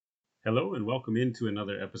Hello and welcome into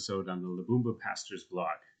another episode on the Labumba Pastors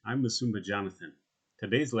blog. I'm Masumba Jonathan.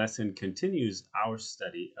 Today's lesson continues our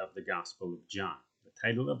study of the Gospel of John. The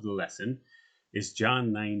title of the lesson is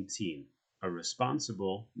John 19, A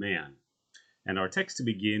Responsible Man. And our text to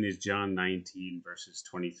begin is John 19, verses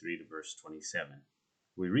 23 to verse 27.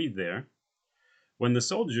 We read there, "When the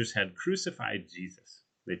soldiers had crucified Jesus,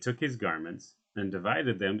 they took his garments and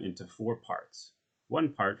divided them into 4 parts,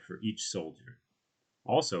 one part for each soldier.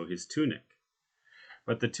 Also his tunic.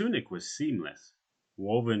 But the tunic was seamless,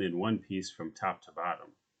 woven in one piece from top to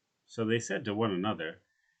bottom. So they said to one another,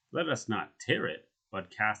 'Let us not tear it, but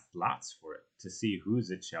cast lots for it, to see whose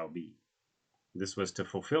it shall be.' This was to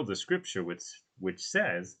fulfill the scripture which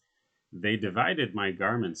says, 'They divided my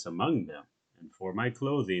garments among them, and for my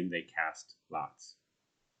clothing they cast lots.'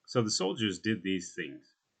 So the soldiers did these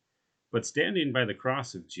things. But standing by the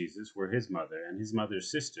cross of Jesus were his mother and his mother's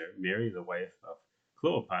sister, Mary the wife of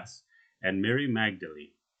Clopas, and Mary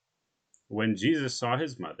Magdalene. When Jesus saw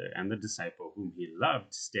his mother and the disciple whom he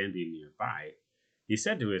loved standing nearby, he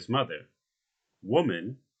said to his mother,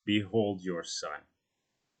 'Woman, behold your son.'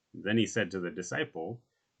 Then he said to the disciple,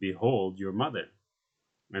 'Behold your mother.'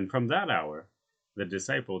 And from that hour, the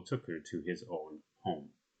disciple took her to his own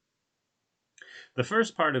home." The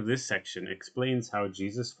first part of this section explains how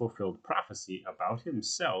Jesus fulfilled prophecy about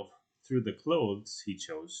himself through the clothes he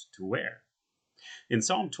chose to wear. In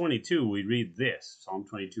Psalm 22, we read this, Psalm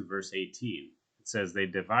 22, verse 18. It says, "They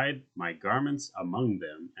divide my garments among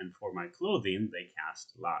them, and for my clothing they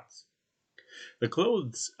cast lots." The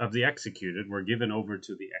clothes of the executed were given over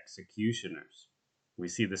to the executioners. We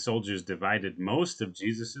see the soldiers divided most of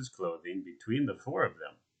Jesus' clothing between the 4 of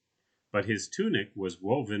them, but his tunic was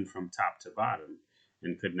woven from top to bottom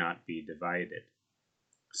and could not be divided.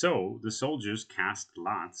 So the soldiers cast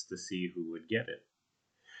lots to see who would get it.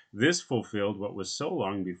 This fulfilled what was so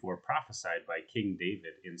long before prophesied by King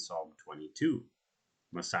David in Psalm 22.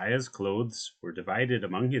 Messiah's clothes were divided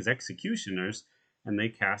among his executioners, and they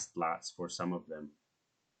cast lots for some of them.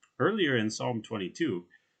 Earlier in Psalm 22,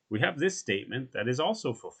 we have this statement that is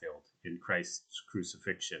also fulfilled in Christ's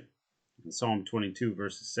crucifixion. In Psalm 22,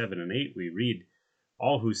 verses 7 and 8, we read,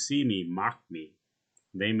 "All who see me mock me.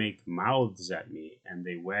 They make mouths at me, and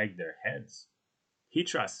they wag their heads. He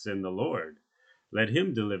trusts in the Lord. Let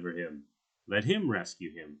him deliver him. Let him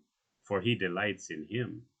rescue him, for he delights in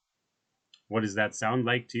him." What does that sound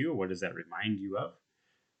like to you? What does that remind you of?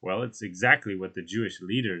 Well, it's exactly what the Jewish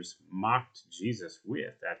leaders mocked Jesus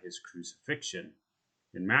with at his crucifixion.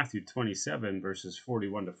 In Matthew 27, verses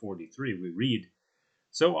 41 to 43, we read,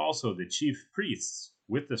 "So also the chief priests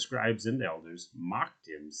with the scribes and elders mocked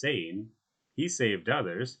him, saying, 'He saved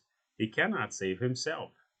others, he cannot save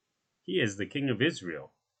himself. He is the King of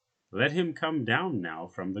Israel. Let him come down now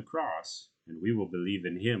from the cross, and we will believe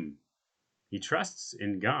in him. He trusts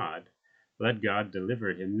in God. Let God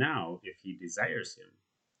deliver him now if he desires him.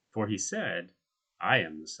 For he said, I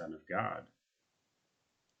am the Son of God.'"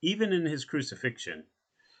 Even in his crucifixion,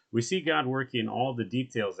 we see God working all the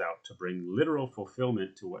details out to bring literal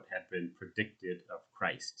fulfillment to what had been predicted of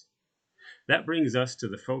Christ. That brings us to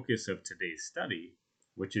the focus of today's study,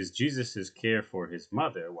 which is Jesus' care for his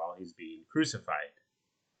mother while he's being crucified.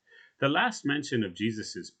 The last mention of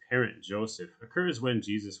Jesus' parent Joseph occurs when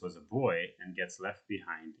Jesus was a boy and gets left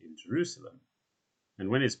behind in Jerusalem. And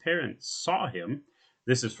when his parents saw him,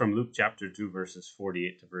 this is from Luke chapter 2, verses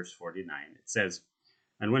 48 to verse 49, it says,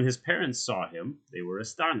 "And when his parents saw him, they were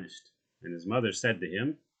astonished. And his mother said to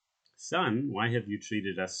him, 'Son, why have you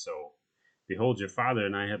treated us so? Behold, your father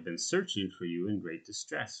and I have been searching for you in great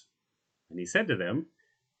distress.' And he said to them,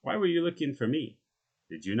 'Why were you looking for me?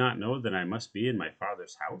 Did you not know that I must be in my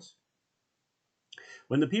father's house?'"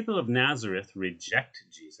 When the people of Nazareth reject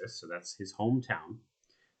Jesus, so that's his hometown,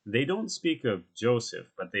 they don't speak of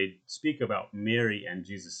Joseph, but they speak about Mary and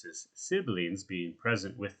Jesus' siblings being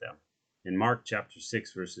present with them. In Mark chapter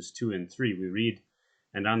 6, verses 2 and 3, we read,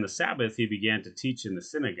 "And on the Sabbath he began to teach in the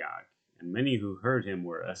synagogue, and many who heard him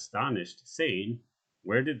were astonished, saying,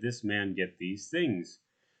 'Where did this man get these things?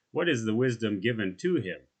 What is the wisdom given to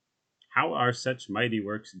him? How are such mighty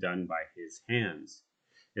works done by his hands?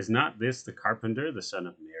 Is not this the carpenter, the son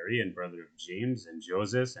of Mary, and brother of James, and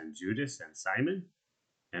Joseph, and Judas, and Simon?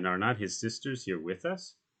 And are not his sisters here with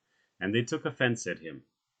us?' And they took offense at him."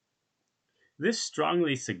 This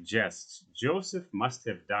strongly suggests Joseph must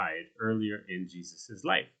have died earlier in Jesus'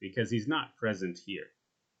 life because he's not present here.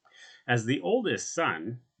 As the oldest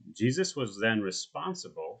son, Jesus was then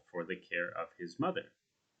responsible for the care of his mother.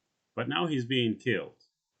 But now he's being killed.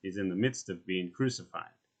 He's in the midst of being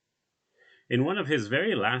crucified. In one of his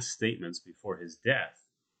very last statements before his death,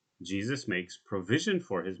 Jesus makes provision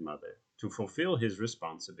for his mother to fulfill his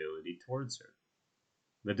responsibility towards her.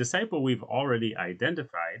 The disciple we've already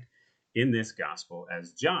identified in this gospel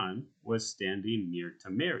as John was standing near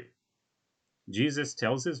to Mary. Jesus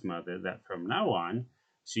tells his mother that from now on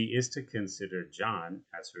she is to consider John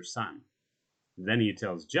as her son. Then he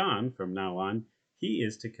tells John from now on he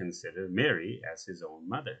is to consider Mary as his own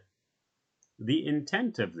mother. The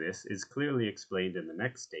intent of this is clearly explained in the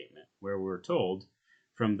next statement, where we're told,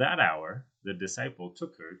 from that hour the disciple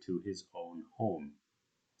took her to his own home.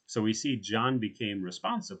 So we see John became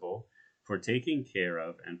responsible for taking care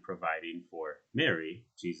of and providing for Mary,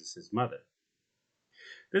 Jesus' mother.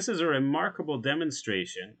 This is a remarkable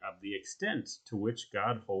demonstration of the extent to which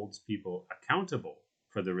God holds people accountable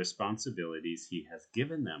for the responsibilities he has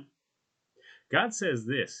given them. God says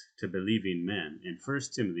this to believing men in 1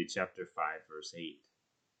 Timothy chapter 5 verse 8.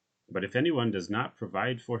 But if anyone does not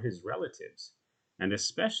provide for his relatives, and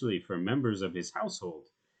especially for members of his household,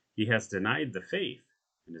 he has denied the faith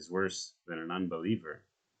and is worse than an unbeliever.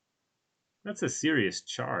 That's a serious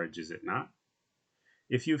charge, is it not?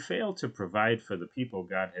 If you fail to provide for the people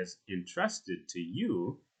God has entrusted to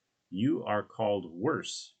you, you are called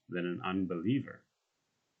worse than an unbeliever.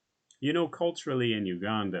 You know, culturally in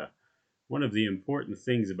Uganda, one of the important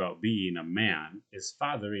things about being a man is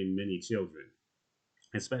fathering many children,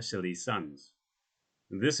 especially sons.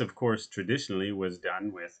 This, of course, traditionally was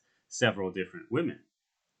done with several different women.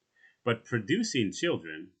 But producing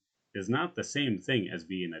children is not the same thing as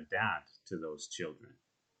being a dad to those children.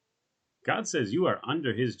 God says you are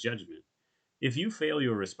under his judgment if you fail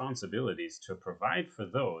your responsibilities to provide for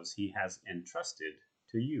those he has entrusted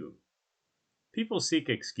to you. People seek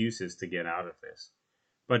excuses to get out of this,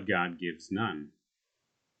 but God gives none.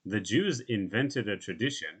 The Jews invented a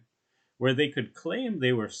tradition where they could claim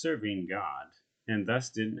they were serving God and thus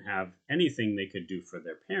didn't have anything they could do for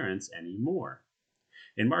their parents anymore.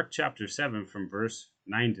 In Mark chapter 7 from verse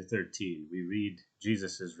 9 to 13, we read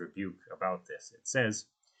Jesus' rebuke about this. It says,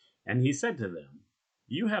 "And he said to them,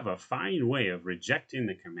 'You have a fine way of rejecting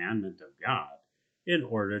the commandment of God in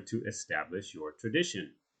order to establish your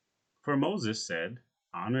tradition. For Moses said,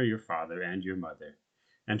 Honor your father and your mother,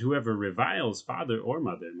 and whoever reviles father or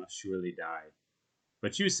mother must surely die.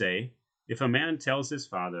 But you say, If a man tells his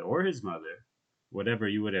father or his mother, Whatever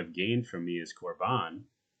you would have gained from me is korban,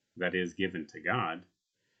 that is, given to God,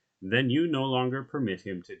 then you no longer permit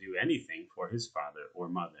him to do anything for his father or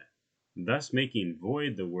mother, thus making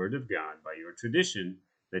void the word of God by your tradition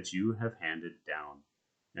that you have handed down.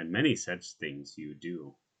 And many such things you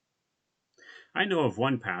do.'" I know of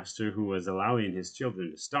one pastor who was allowing his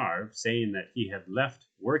children to starve, saying that he had left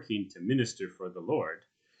working to minister for the Lord.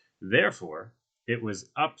 Therefore, it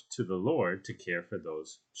was up to the Lord to care for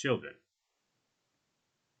those children.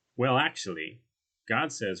 Well, actually,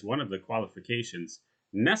 God says one of the qualifications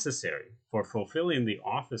necessary for fulfilling the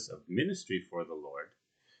office of ministry for the Lord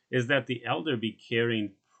is that the elder be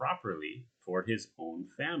caring properly for his own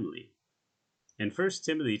family. In 1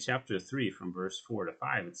 Timothy chapter 3 from verse 4 to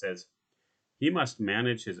 5, it says, "He must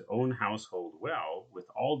manage his own household well, with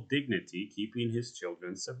all dignity, keeping his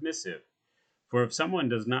children submissive. For if someone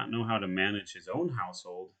does not know how to manage his own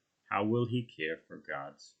household, how will he care for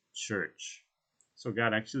God's church?" So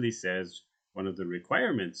God actually says one of the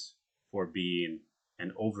requirements for being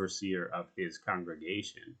an overseer of his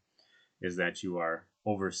congregation is that you are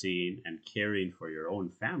overseeing and caring for your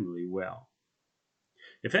own family well.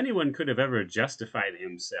 If anyone could have ever justified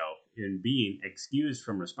himself in being excused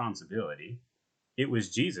from responsibility, it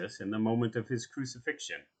was Jesus in the moment of his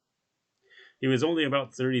crucifixion. He was only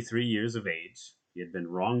about 33 years of age. He had been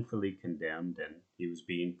wrongfully condemned and he was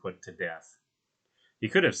being put to death. He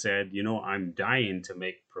could have said, I'm dying to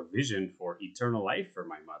make provision for eternal life for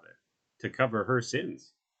my mother, to cover her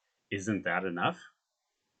sins. Isn't that enough?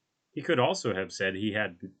 He could also have said he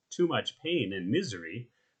had too much pain and misery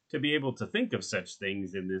to be able to think of such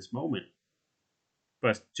things in this moment.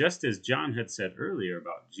 But just as John had said earlier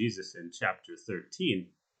about Jesus in chapter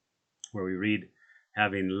 13, where we read,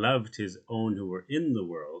 "Having loved his own who were in the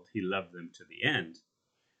world, he loved them to the end,"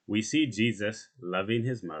 we see Jesus loving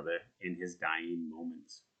his mother in his dying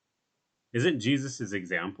moments. Isn't Jesus'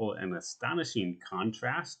 example an astonishing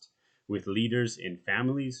contrast with leaders in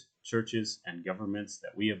families, churches, and governments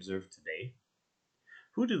that we observe today?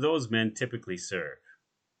 Who do those men typically serve?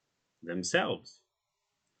 Themselves.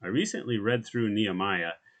 I recently read through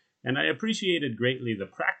Nehemiah, and I appreciated greatly the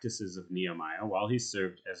practices of Nehemiah while he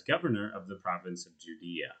served as governor of the province of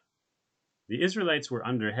Judea. The Israelites were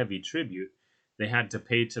under heavy tribute. They had to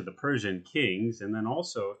pay to the Persian kings and then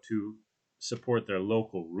also to support their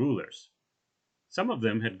local rulers. Some of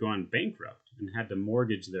them had gone bankrupt and had to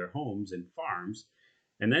mortgage their homes and farms,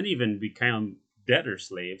 and then even become debtor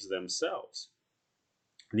slaves themselves.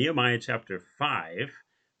 Nehemiah chapter 5,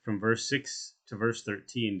 from verse 6 to verse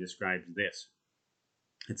 13, describes this.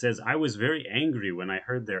 It says, I was very angry when I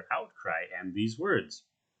heard their outcry and these words.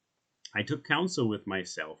 I took counsel with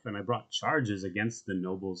myself, and I brought charges against the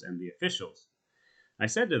nobles and the officials. I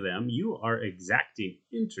said to them, you are exacting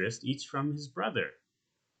interest each from his brother.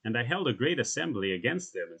 And I held a great assembly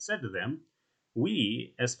against them, and said to them,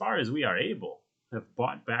 we, as far as we are able, have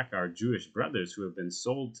bought back our Jewish brothers who have been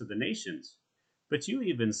sold to the nations. But you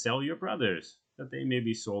even sell your brothers, that they may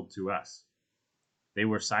be sold to us. They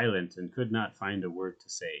were silent and could not find a word to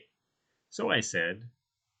say. So I said,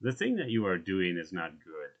 the thing that you are doing is not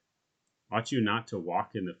good. Ought you not to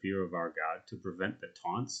walk in the fear of our God to prevent the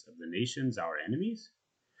taunts of the nations, our enemies?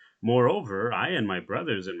 Moreover, I and my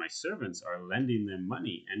brothers and my servants are lending them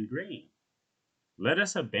money and grain. Let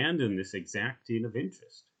us abandon this exacting of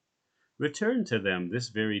interest. Return to them this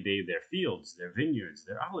very day their fields, their vineyards,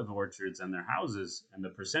 their olive orchards, and their houses, and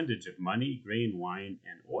the percentage of money, grain, wine,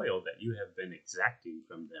 and oil that you have been exacting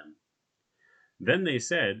from them. Then they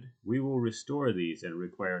said, we will restore these and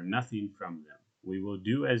require nothing from them. We will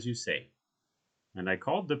do as you say. And I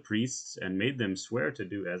called the priests and made them swear to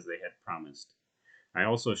do as they had promised. I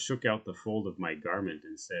also shook out the fold of my garment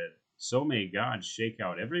and said, so may God shake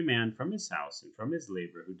out every man from his house and from his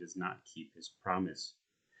labor who does not keep his promise.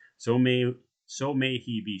 So may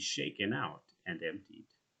he be shaken out and emptied.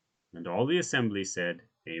 And all the assembly said,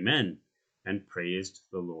 Amen, and praised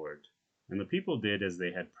the Lord. And the people did as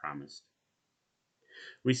they had promised.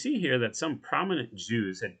 We see here that some prominent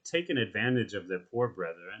Jews had taken advantage of their poor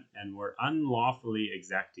brethren and were unlawfully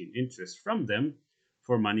exacting interest from them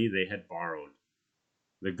for money they had borrowed.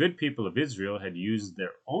 The good people of Israel had used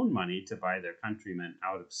their own money to buy their countrymen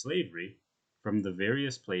out of slavery from the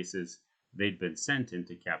various places they'd been sent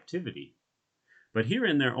into captivity. But here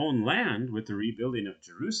in their own land, with the rebuilding of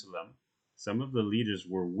Jerusalem, some of the leaders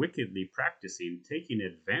were wickedly practicing taking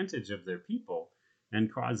advantage of their people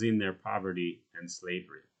and causing their poverty and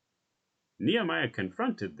slavery. Nehemiah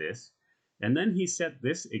confronted this, and then he set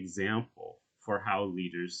this example for how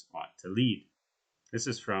leaders ought to lead. This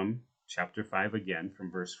is from chapter 5 again,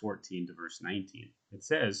 from verse 14 to verse 19. It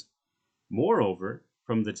says, Moreover,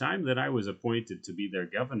 from the time that I was appointed to be their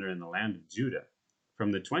governor in the land of Judah,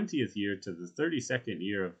 from the 20th year to the 32nd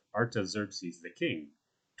year of Artaxerxes the king,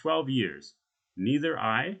 12 years, neither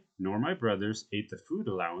I nor my brothers ate the food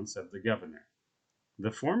allowance of the governor.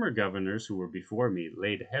 The former governors who were before me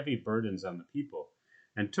laid heavy burdens on the people,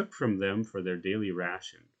 and took from them for their daily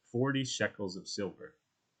ration 40 shekels of silver.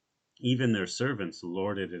 Even their servants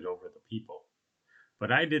lorded it over the people.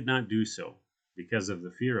 But I did not do so, because of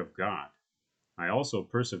the fear of God. I also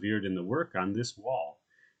persevered in the work on this wall,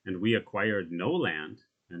 and we acquired no land,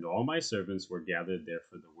 and all my servants were gathered there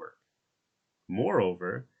for the work.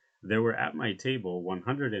 Moreover, there were at my table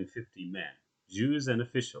 150 men, Jews and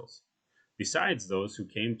officials, besides those who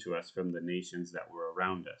came to us from the nations that were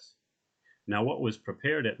around us. Now what was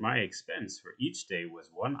prepared at my expense for each day was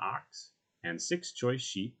 1 ox, and 6 choice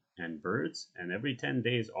sheep, and birds, and every 10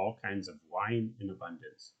 days all kinds of wine in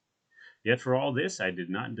abundance. Yet for all this I did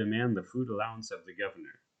not demand the food allowance of the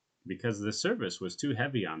governor, because the service was too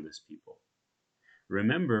heavy on this people.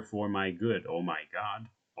 Remember for my good, O my God,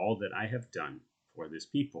 all that I have done for this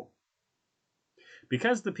people.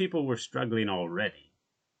 Because the people were struggling already,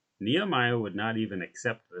 Nehemiah would not even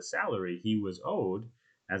accept the salary he was owed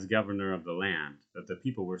as governor of the land that the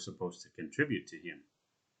people were supposed to contribute to him.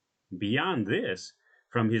 Beyond this,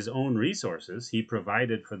 from his own resources, he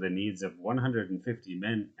provided for the needs of 150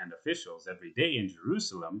 men and officials every day in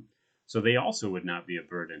Jerusalem, so they also would not be a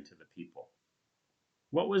burden to the people.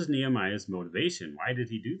 What was Nehemiah's motivation? Why did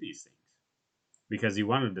he do these things? Because he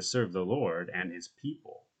wanted to serve the Lord and his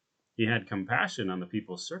people. He had compassion on the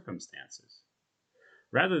people's circumstances.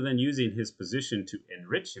 Rather than using his position to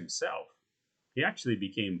enrich himself, he actually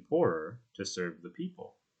became poorer to serve the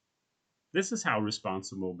people. This is how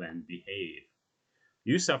responsible men behave.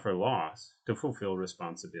 You suffer loss to fulfill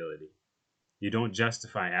responsibility. You don't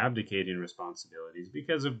justify abdicating responsibilities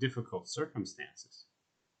because of difficult circumstances.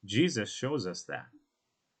 Jesus shows us that.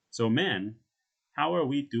 So men, how are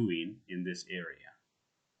we doing in this area?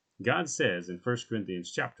 God says in 1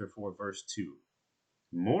 Corinthians chapter 4, verse 2,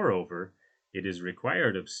 Moreover, it is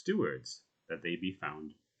required of stewards that they be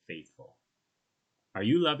found faithful. Are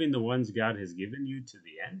you loving the ones God has given you to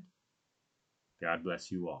the end? God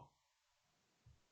bless you all.